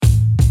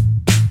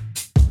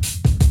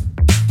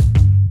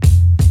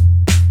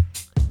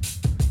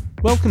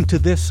Welcome to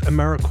This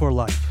AmeriCorps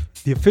Life,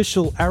 the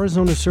official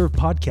Arizona Serve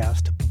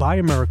podcast by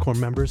AmeriCorps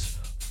members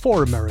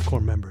for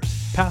AmeriCorps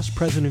members, past,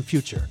 present, and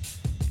future.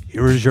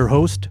 Here is your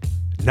host,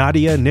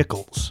 Nadia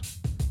Nichols.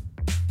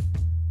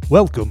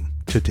 Welcome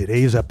to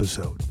today's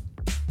episode.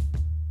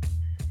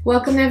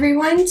 Welcome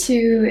everyone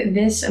to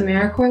This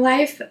AmeriCorps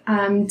Life.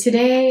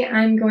 Today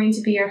I'm going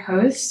to be your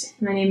host.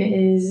 My name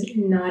is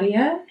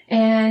Nadia,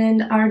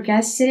 and our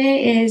guest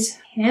today is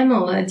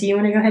Pamela. Do you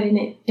want to go ahead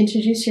and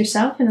introduce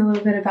yourself and a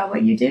little bit about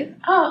what you do?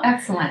 Oh,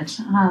 excellent.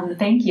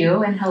 Thank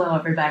you, and hello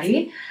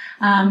everybody.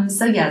 My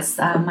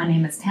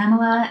name is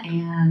Pamela,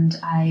 and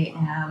I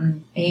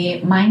am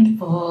a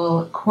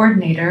mindful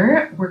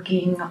coordinator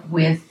working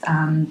with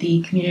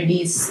the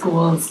Community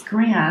Schools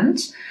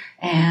Grant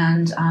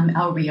and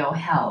El Rio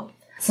Health.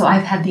 So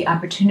I've had the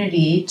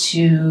opportunity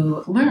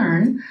to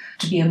learn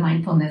to be a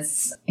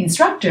mindfulness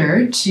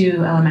instructor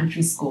to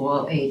elementary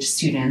school age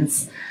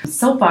students.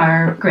 So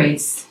far,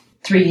 grades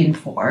 3 and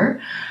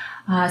 4.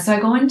 So I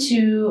go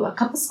into a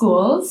couple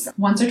schools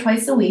once or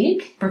twice a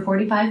week for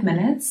 45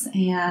 minutes,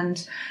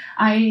 and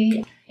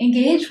I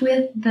engage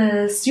with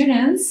the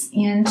students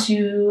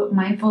into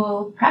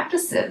mindful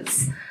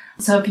practices.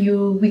 So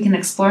we can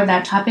explore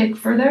that topic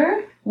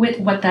further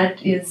with what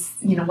that is,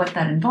 what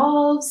that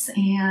involves,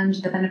 and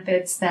the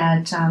benefits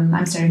that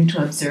I'm starting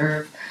to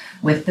observe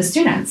with the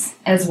students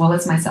as well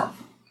as myself.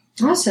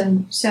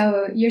 Awesome.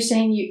 So you're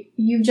saying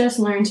you've just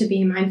learned to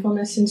be a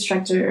mindfulness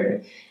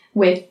instructor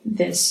with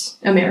this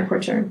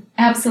AmeriCorps term.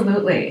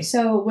 Absolutely.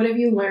 So what have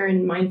you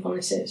learned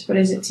mindfulness is? What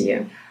is it to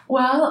you?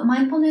 Well,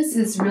 mindfulness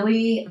is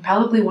really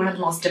probably one of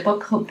the most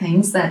difficult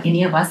things that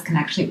any of us can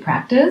actually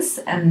practice,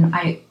 and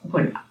I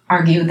would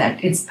argue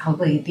that it's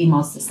probably the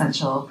most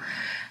essential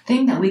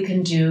thing that we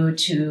can do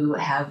to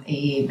have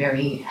a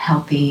very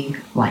healthy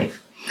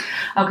life.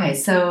 Okay,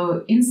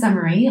 so in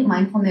summary,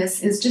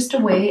 mindfulness is just a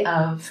way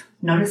of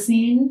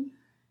noticing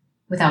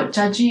without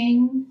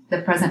judging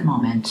the present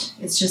moment.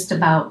 It's just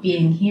about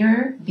being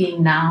here,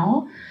 being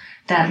now,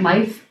 that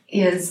life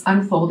is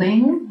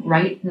unfolding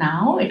right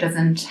now. It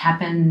doesn't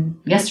happen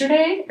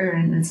yesterday, or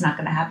it's not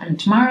going to happen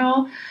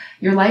tomorrow.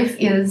 Your life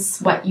is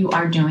what you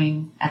are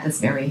doing at this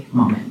very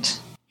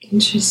moment.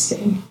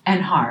 Interesting.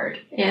 And hard.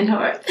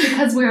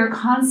 Because we're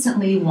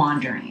constantly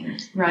wandering,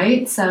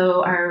 right?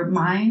 So our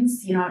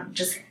minds,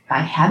 just by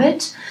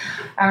habit,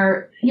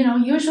 are,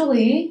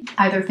 usually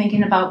either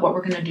thinking about what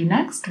we're going to do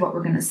next, what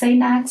we're going to say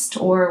next,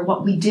 or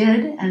what we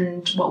did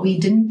and what we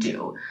didn't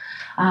do.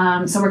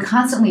 So we're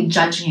constantly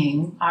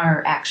judging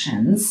our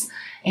actions,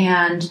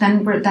 and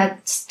then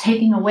that's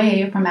taking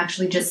away from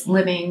actually just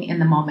living in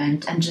the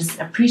moment and just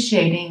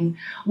appreciating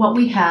what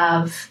we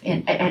have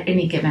at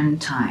any given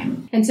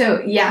time. And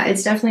so, yeah,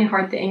 it's definitely a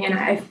hard thing, and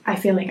I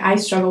feel like I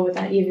struggle with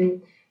that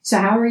even. So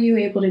how are you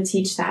able to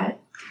teach that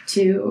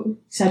to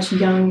such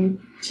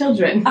young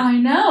children? I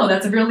know,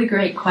 that's a really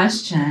great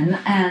question.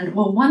 And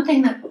well, one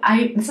thing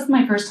this is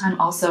my first time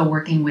also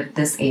working with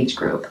this age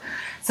group.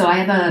 So I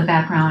have a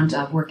background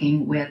of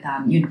working with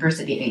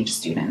university-age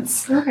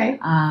students. Okay.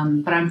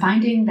 But I'm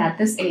finding that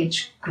this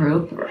age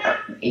group,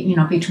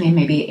 between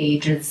maybe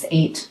ages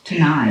 8 to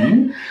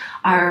 9,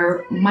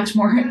 are much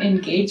more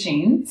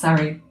engaging.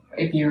 Sorry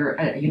if you're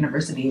a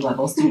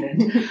university-level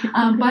student.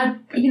 But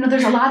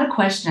there's a lot of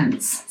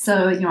questions.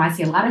 So, I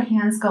see a lot of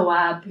hands go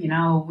up,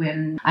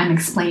 when I'm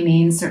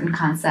explaining certain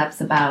concepts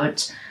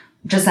about,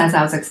 just as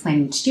I was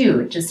explaining to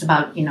you, just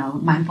about,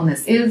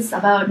 mindfulness is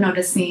about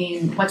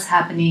noticing what's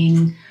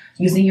happening,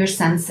 using your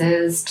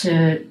senses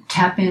to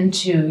tap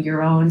into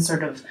your own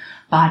sort of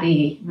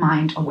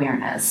body-mind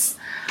awareness.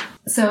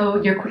 So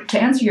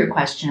to answer your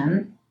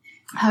question,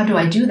 how do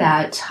I do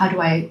that? How do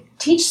I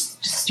teach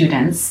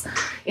students?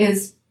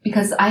 Is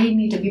because I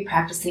need to be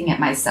practicing it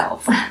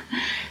myself.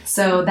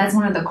 So that's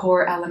one of the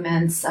core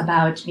elements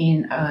about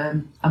being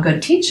a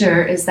good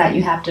teacher, is that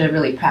you have to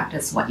really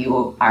practice what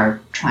you are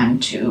trying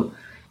to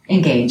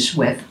engage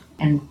with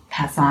and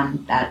pass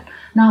on that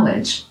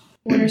knowledge.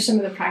 What are some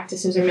of the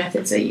practices or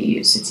methods that you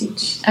use to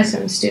teach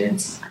some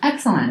students?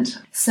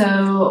 Excellent.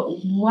 So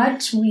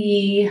what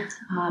we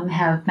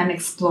have been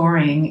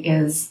exploring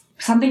is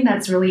something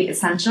that's really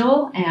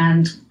essential,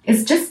 and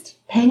it's just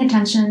paying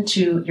attention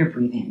to your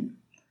breathing.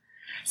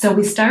 So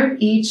we start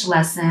each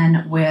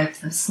lesson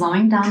with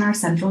slowing down our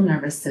central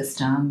nervous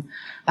system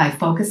by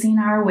focusing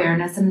our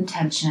awareness and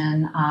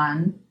attention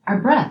on our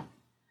breath.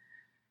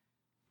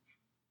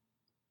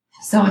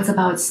 So it's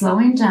about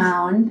slowing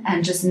down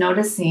and just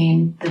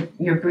noticing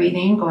your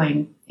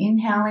breathing,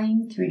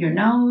 inhaling through your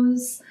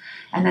nose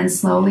and then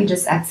slowly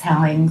just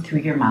exhaling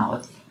through your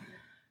mouth.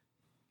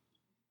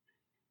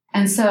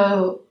 And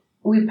so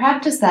we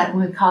practice that and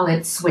we call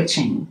it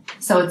switching.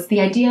 So the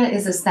idea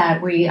is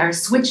that we are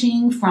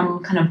switching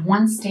from kind of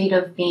one state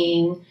of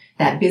being,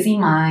 that busy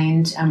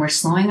mind, and we're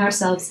slowing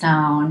ourselves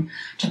down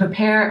to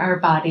prepare our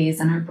bodies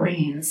and our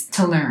brains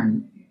to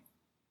learn.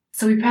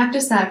 So we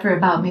practice that for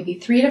about maybe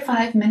 3 to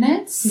 5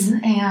 minutes.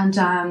 Mm-hmm.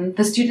 And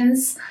the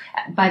students,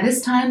 by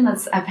this time,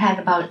 I've had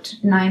about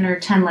 9 or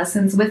 10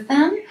 lessons with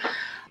them.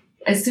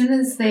 as soon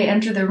as they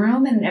enter the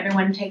room and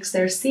everyone takes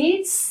their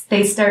seats,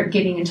 they start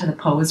getting into the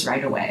pose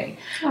right away.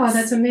 Oh,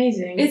 that's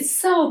amazing. It's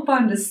so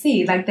fun to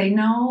see. Like they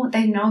know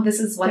this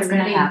is what's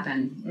going to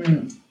happen.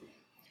 Mm.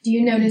 Do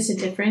you notice a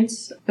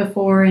difference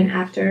before and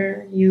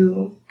after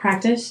you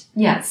practice?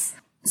 Yes.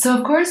 So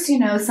of course,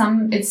 for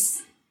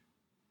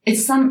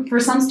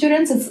some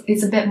students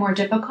it's a bit more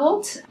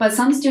difficult, but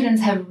some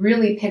students have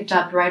really picked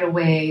up right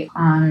away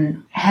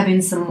on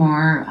having some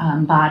more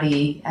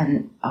body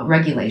and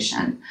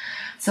regulation.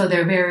 So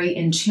they're very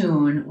in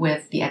tune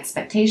with the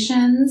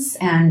expectations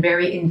and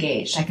very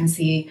engaged. I can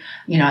see,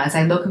 as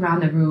I look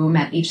around the room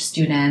at each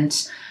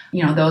student,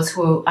 those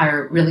who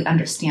are really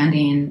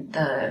understanding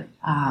the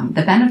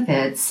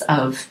benefits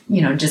of,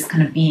 just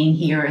kind of being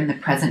here in the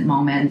present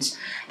moment.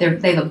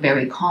 They look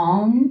very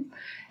calm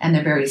and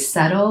they're very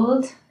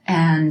settled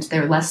and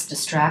they're less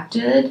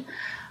distracted.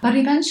 But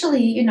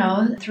eventually,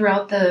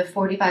 throughout the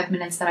 45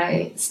 minutes that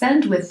I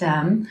spend with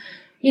them,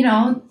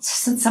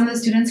 some of the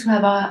students who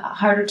have a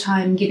harder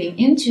time getting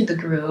into the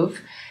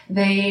groove,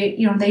 they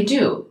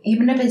do,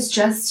 even if it's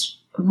just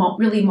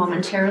really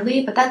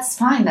momentarily, but that's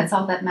fine. That's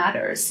all that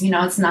matters.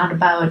 It's not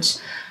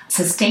about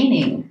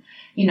sustaining,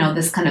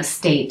 this kind of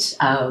state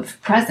of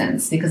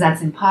presence, because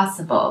that's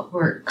impossible.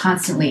 We're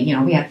constantly,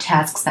 we have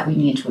tasks that we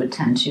need to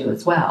attend to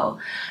as well.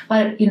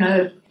 But,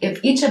 if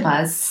each of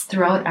us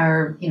throughout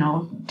our,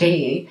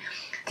 day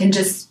can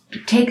just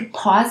take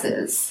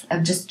pauses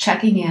of just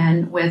checking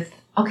in with,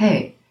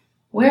 okay,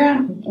 where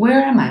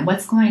am I?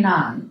 What's going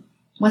on?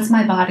 What's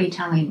my body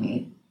telling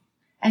me?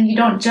 And you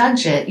don't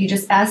judge it. You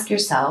just ask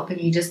yourself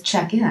and you just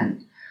check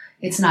in.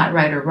 It's not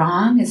right or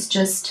wrong. It's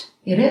just,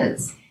 it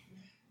is.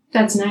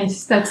 That's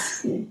nice.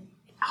 That's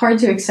hard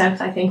to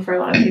accept, I think, for a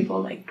lot of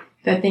people, like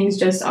that things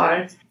just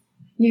are.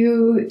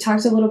 You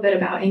talked a little bit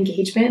about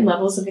engagement,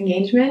 levels of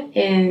engagement,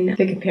 in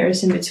the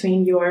comparison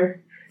between your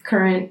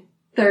current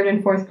 3rd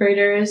and 4th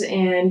graders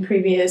and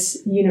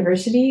previous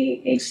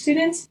university age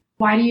students.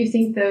 Why do you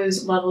think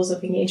those levels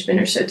of engagement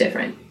are so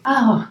different?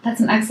 Oh,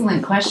 that's an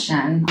excellent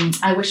question.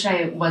 I wish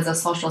I was a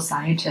social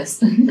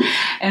scientist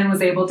and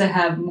was able to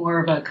have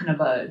more of a kind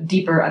of a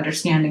deeper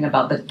understanding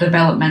about the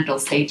developmental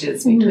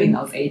stages between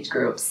those age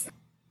groups.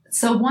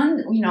 So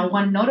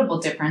one notable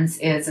difference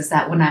is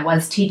that when I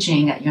was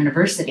teaching at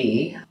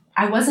university,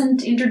 I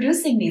wasn't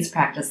introducing these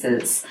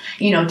practices,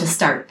 to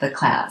start the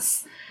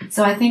class.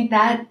 So I think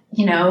that,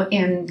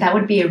 that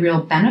would be a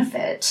real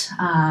benefit,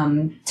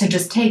 to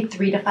just take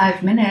 3 to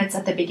 5 minutes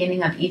at the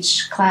beginning of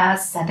each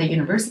class at the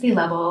university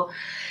level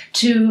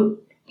to,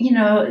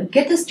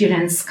 get the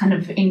students kind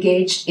of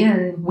engaged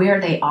in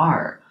where they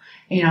are,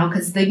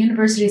 because the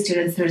university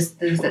students,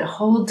 there's a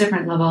whole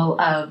different level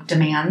of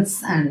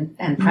demands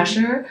and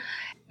pressure,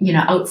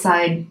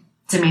 outside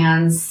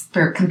demands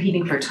for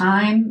competing for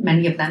time.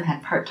 Many of them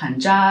had part-time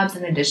jobs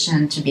in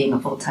addition to being a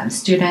full-time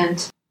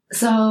student.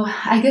 So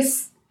I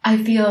guess I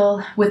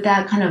feel with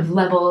that kind of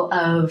level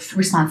of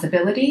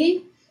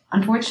responsibility,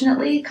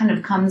 unfortunately, kind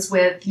of comes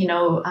with,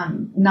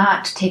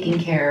 not taking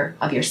care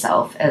of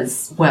yourself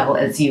as well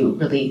as you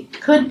really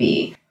could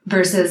be.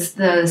 Versus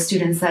the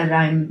students that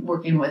I'm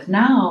working with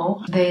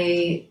now,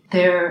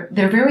 they're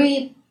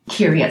very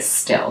curious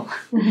still.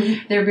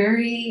 Mm-hmm. They're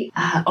very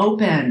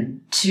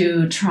open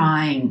to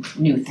trying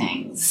new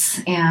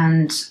things.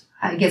 And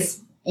I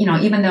guess,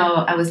 even though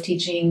I was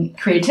teaching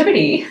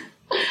creativity,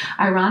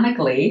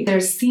 ironically, there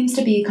seems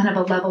to be kind of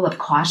a level of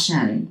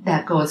caution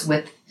that goes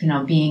with,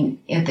 being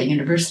at the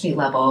university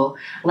level,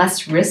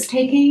 less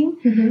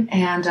risk-taking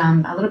and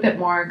a little bit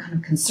more kind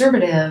of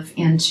conservative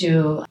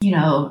into,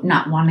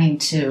 not wanting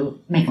to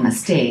make a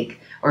mistake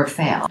or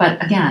fail.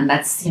 But again,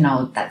 that's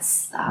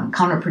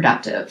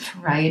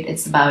counterproductive, right?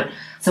 It's about,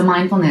 so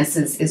mindfulness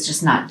is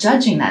just not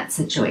judging that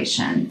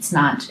situation. It's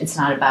not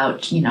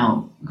about,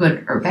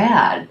 good or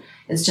bad.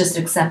 It's just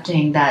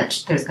accepting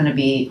that there's going to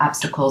be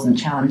obstacles and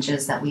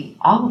challenges that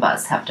all of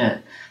us have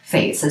to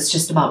face. It's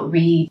just about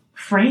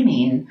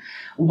reframing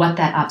what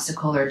that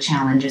obstacle or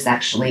challenge is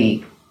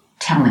actually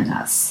telling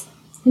us.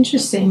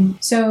 Interesting.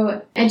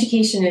 So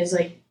education is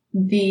like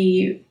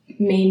the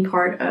main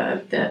part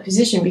of the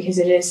position because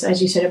it is,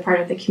 as you said, a part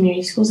of the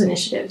Community Schools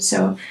Initiative.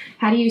 So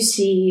how do you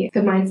see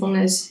the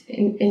mindfulness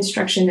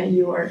instruction that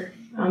you are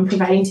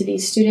providing to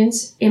these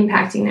students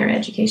impacting their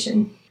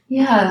education?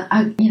 Yeah,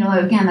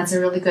 again, that's a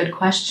really good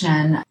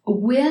question.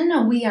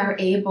 When we are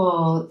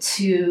able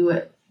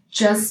to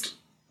just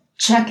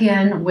check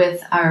in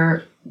with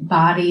our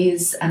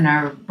bodies and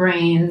our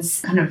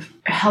brains, kind of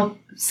help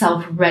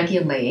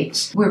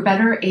self-regulate, we're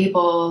better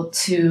able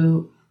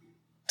to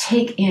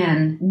take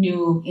in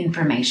new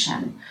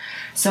information.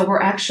 So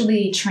we're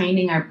actually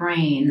training our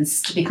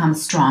brains to become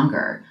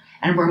stronger,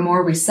 and we're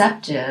more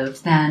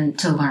receptive than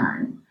to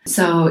learn.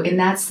 So in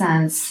that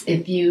sense,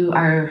 if you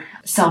are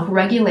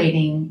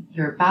self-regulating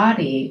your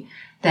body,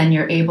 then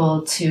you're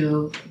able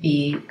to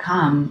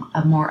become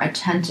a more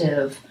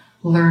attentive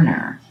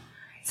learner.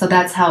 So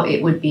that's how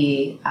it would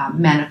be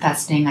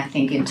manifesting, I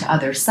think, into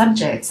other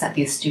subjects that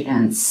these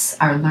students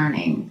are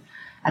learning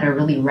at a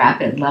really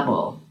rapid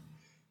level.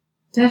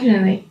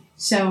 Definitely.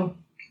 So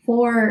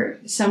for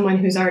someone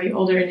who's already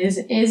older and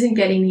isn't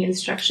getting the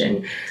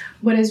instruction,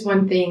 what is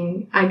one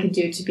thing I could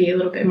do to be a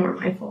little bit more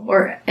mindful,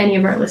 or any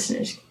of our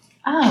listeners?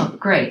 Oh,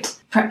 great.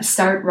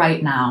 Start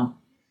right now.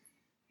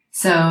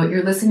 So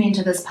you're listening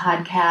to this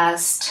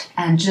podcast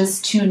and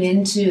just tune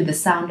into the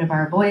sound of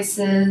our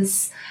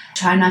voices.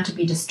 Try not to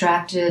be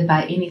distracted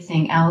by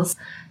anything else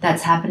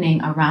that's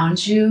happening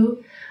around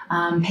you.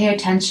 Pay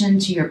attention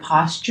to your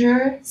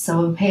posture.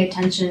 So pay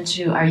attention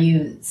to, are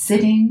you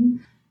sitting?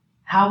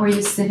 How are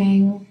you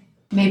sitting?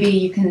 Maybe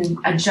you can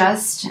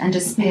adjust and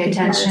just pay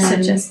attention.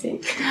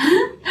 Adjusting.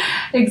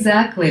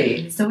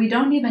 Exactly. So we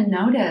don't even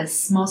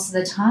notice most of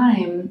the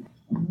time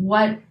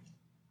what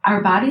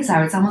our bodies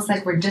are. It's almost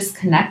like we're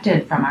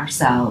disconnected from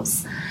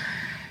ourselves.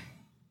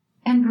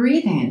 And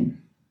breathing.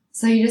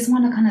 So you just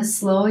want to kind of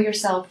slow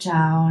yourself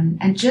down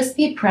and just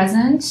be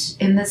present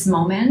in this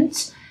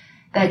moment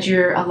that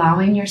you're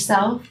allowing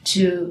yourself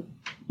to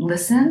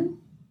listen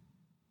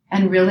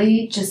and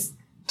really just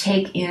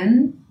take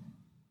in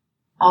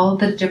all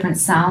the different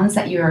sounds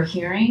that you are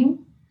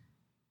hearing,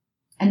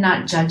 and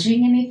not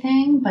judging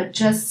anything, but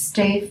just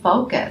stay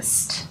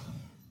focused.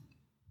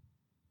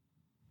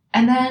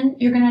 And then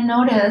you're going to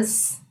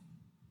notice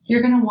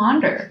you're going to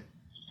wander.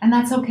 And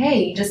that's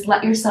okay. You just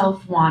let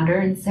yourself wander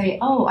and say,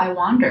 oh, I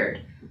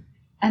wandered.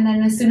 And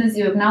then as soon as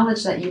you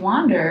acknowledge that you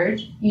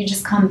wandered, you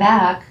just come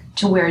back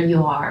to where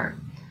you are.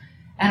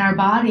 And our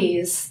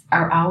bodies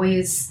are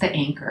always the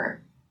anchor.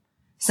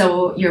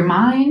 So your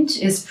mind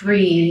is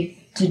free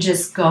to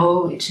just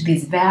go to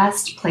these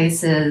vast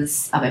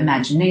places of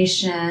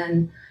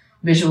imagination,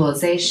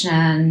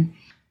 visualization.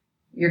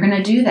 You're going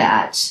to do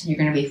that. You're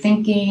going to be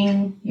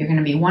thinking, you're going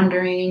to be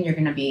wondering, you're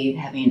going to be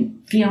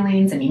having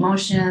feelings and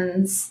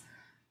emotions.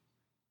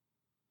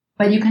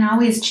 But you can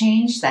always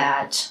change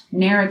that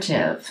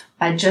narrative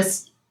by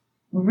just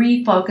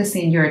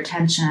refocusing your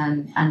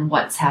attention on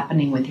what's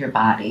happening with your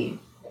body.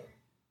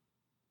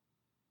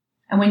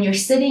 And when you're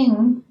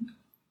sitting,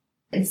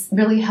 it's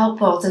really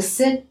helpful to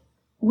sit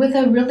with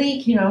a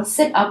really,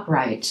 sit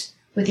upright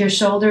with your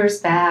shoulders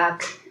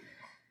back,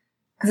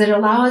 because it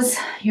allows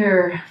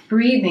your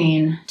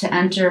breathing to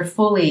enter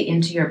fully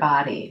into your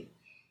body.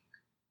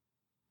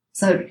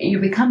 So you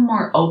become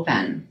more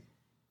open.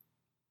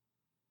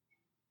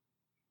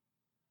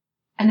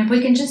 And if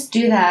we can just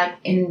do that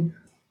in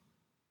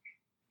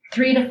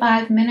 3 to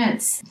 5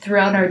 minutes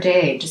throughout our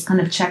day, just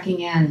kind of checking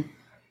in,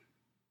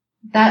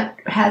 that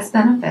has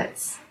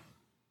benefits.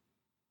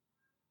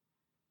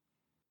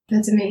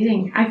 That's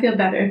amazing. I feel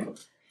better.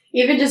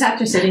 Even just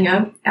after sitting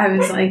up, I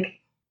was like,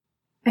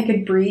 I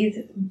could breathe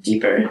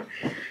deeper.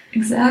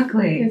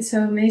 Exactly. It's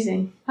so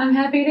amazing. I'm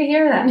happy to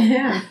hear that.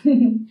 Yeah.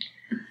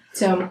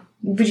 So,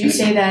 would you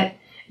say that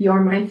your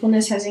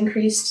mindfulness has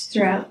increased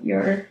throughout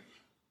your...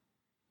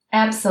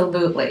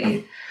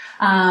 Absolutely.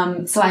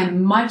 So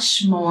I'm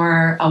much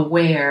more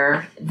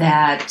aware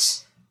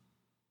that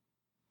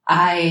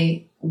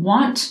I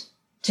want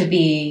to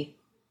be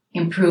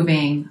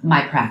improving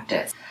my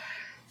practice.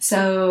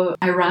 So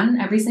I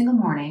run every single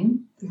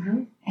morning,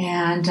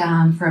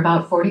 and for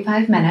about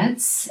 45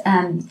 minutes.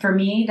 And for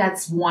me,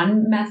 that's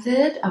one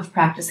method of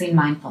practicing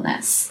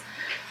mindfulness.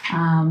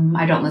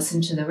 I don't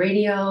listen to the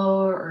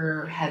radio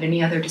or have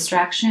any other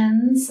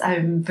distractions.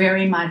 I'm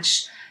very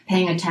much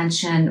paying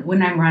attention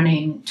when I'm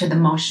running to the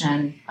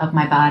motion of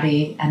my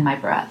body and my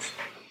breath.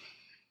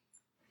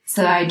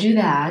 So I do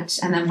that.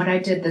 And then what I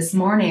did this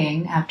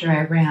morning after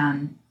I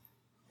ran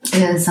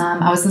is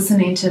I was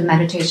listening to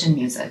meditation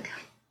music.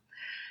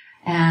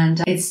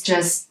 And it's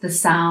just the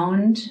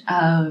sound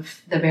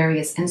of the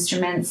various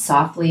instruments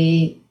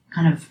softly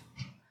kind of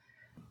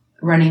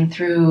running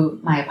through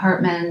my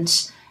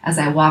apartment as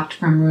I walked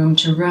from room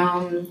to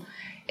room.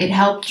 It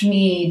helped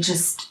me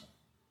just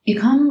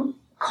become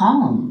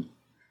calm.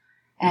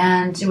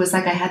 And it was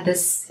like I had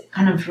this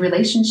kind of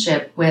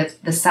relationship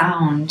with the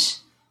sound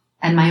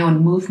and my own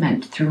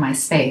movement through my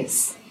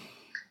space.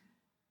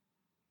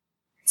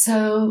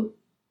 So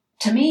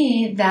to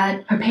me,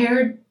 that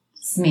prepared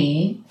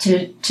me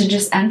to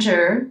just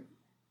enter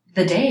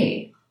the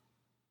day,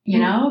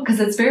 because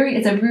it's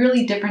a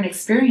really different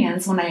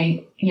experience when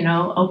I,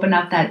 open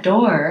up that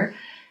door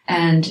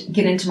and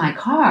get into my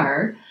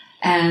car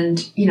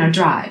and,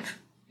 drive,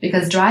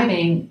 because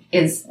driving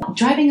is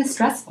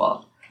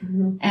stressful.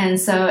 Mm-hmm.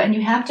 And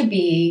you have to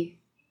be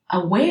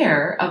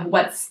aware of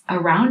what's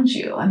around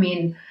you. I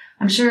mean,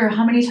 I'm sure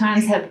how many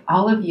times have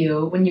all of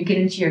you, when you get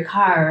into your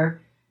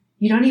car,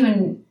 you don't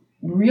even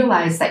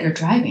realize that you're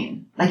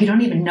driving. Like you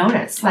don't even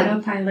notice.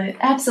 Autopilot.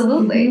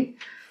 Absolutely.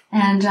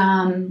 Mm-hmm.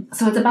 And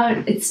so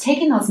it's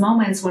taking those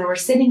moments when we're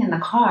sitting in the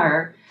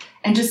car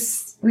and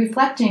just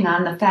reflecting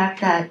on the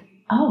fact that,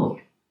 oh,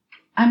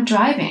 I'm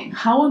driving.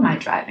 How am I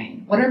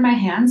driving? What are my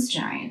hands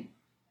doing?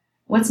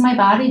 What's my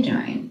body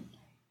doing?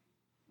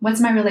 What's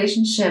my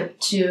relationship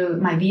to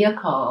my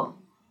vehicle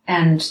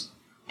and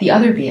the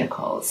other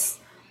vehicles?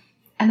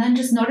 And then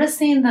just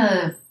noticing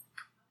the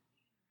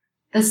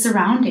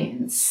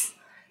surroundings.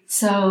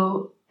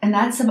 So, and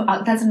that's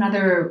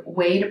another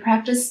way to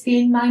practice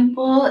being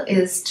mindful,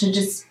 is to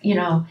just,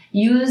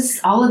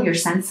 use all of your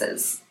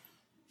senses.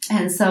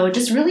 And so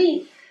just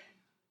really,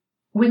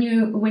 when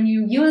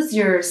you use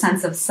your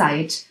sense of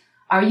sight,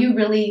 are you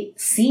really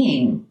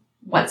seeing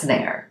what's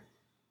there?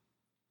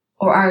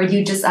 Or are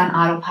you just on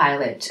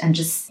autopilot and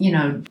just,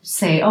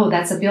 say, oh,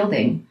 that's a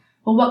building.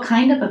 Well, what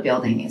kind of a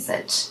building is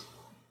it?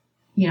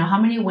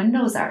 How many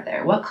windows are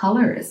there? What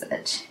color is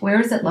it? Where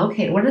is it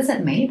located? What is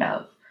it made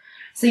of?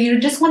 So you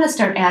just want to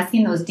start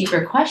asking those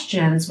deeper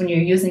questions when you're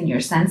using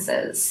your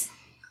senses.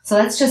 So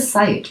that's just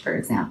sight, for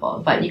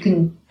example. But you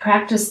can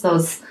practice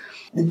those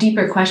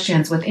deeper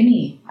questions with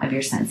any of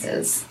your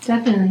senses.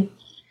 Definitely.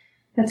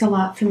 That's a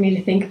lot for me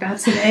to think about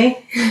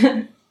today.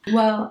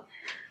 Well,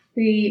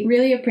 we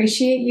really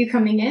appreciate you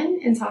coming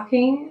in and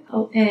talking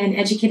and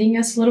educating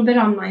us a little bit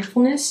on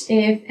mindfulness.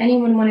 If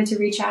anyone wanted to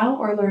reach out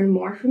or learn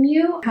more from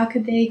you, how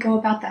could they go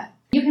about that?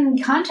 You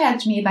can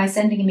contact me by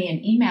sending me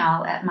an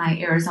email at my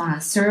Arizona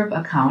Serve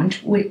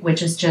account,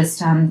 which is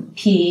just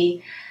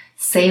P.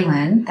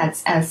 Salen,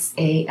 that's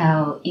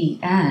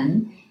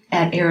SALEN,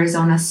 at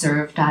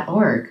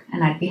arizonaserve.org.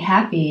 And I'd be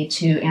happy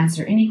to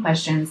answer any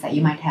questions that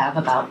you might have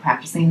about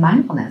practicing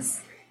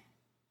mindfulness.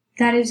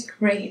 That is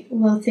great.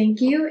 Well,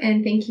 thank you.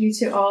 And thank you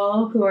to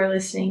all who are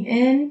listening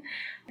in.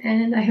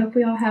 And I hope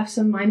we all have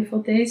some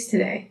mindful days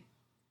today.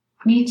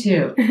 Me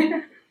too.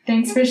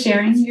 Thanks for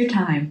sharing your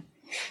time.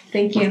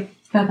 Thank you.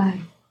 Bye-bye.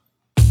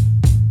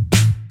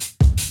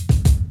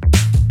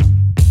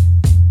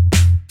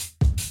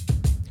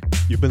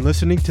 You've been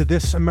listening to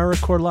This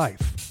AmeriCorps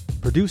Life,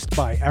 produced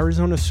by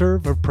Arizona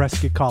Serve of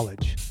Prescott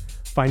College.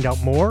 Find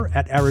out more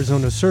at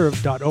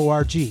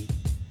arizonaserve.org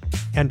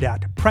and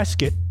at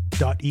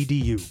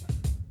prescott.edu.